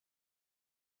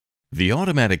The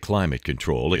automatic climate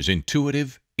control is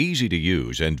intuitive, easy to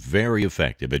use, and very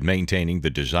effective at maintaining the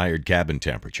desired cabin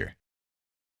temperature.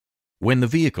 When the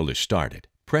vehicle is started,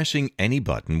 pressing any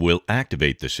button will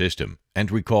activate the system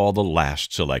and recall the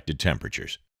last selected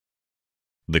temperatures.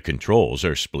 The controls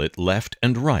are split left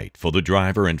and right for the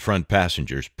driver and front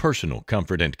passengers' personal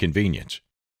comfort and convenience.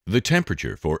 The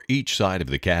temperature for each side of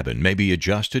the cabin may be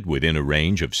adjusted within a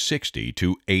range of 60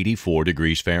 to 84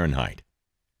 degrees Fahrenheit.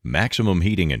 Maximum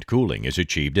heating and cooling is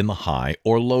achieved in the high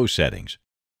or low settings.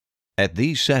 At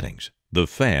these settings, the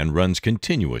fan runs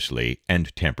continuously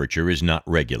and temperature is not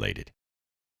regulated.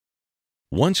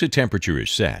 Once a temperature is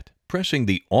set, pressing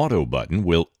the Auto button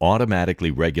will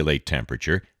automatically regulate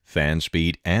temperature, fan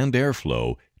speed, and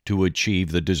airflow to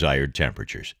achieve the desired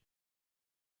temperatures.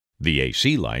 The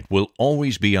AC light will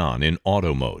always be on in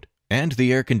Auto mode, and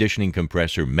the air conditioning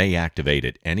compressor may activate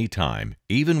at any time,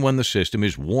 even when the system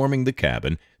is warming the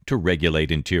cabin to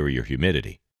regulate interior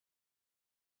humidity.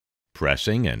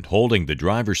 Pressing and holding the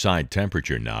driver's side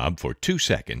temperature knob for 2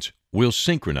 seconds will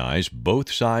synchronize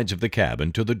both sides of the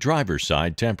cabin to the driver's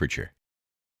side temperature.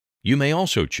 You may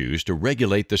also choose to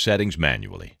regulate the settings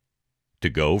manually. To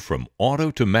go from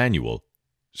Auto to Manual,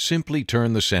 simply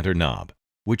turn the center knob,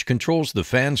 which controls the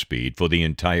fan speed for the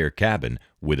entire cabin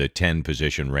with a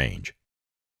 10-position range.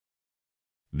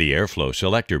 The airflow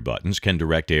selector buttons can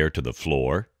direct air to the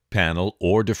floor, panel,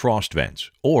 or defrost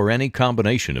vents, or any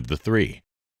combination of the three.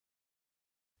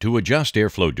 To adjust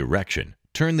airflow direction,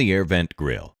 turn the air vent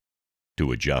grill.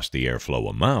 To adjust the airflow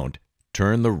amount,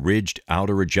 turn the ridged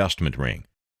outer adjustment ring.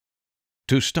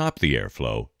 To stop the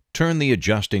airflow, turn the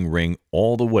adjusting ring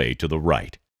all the way to the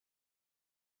right.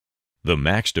 The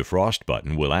max defrost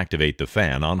button will activate the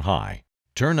fan on high,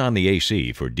 turn on the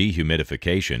AC for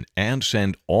dehumidification, and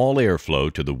send all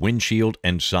airflow to the windshield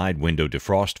and side window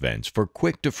defrost vents for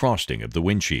quick defrosting of the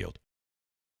windshield.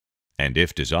 And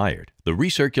if desired, the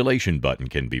recirculation button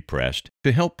can be pressed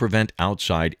to help prevent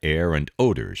outside air and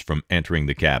odors from entering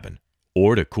the cabin,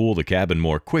 or to cool the cabin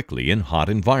more quickly in hot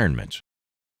environments.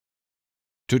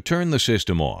 To turn the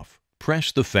system off,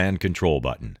 press the fan control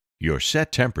button. Your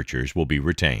set temperatures will be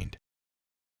retained.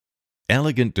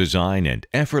 Elegant design and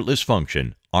effortless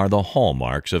function are the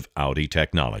hallmarks of Audi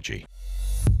technology.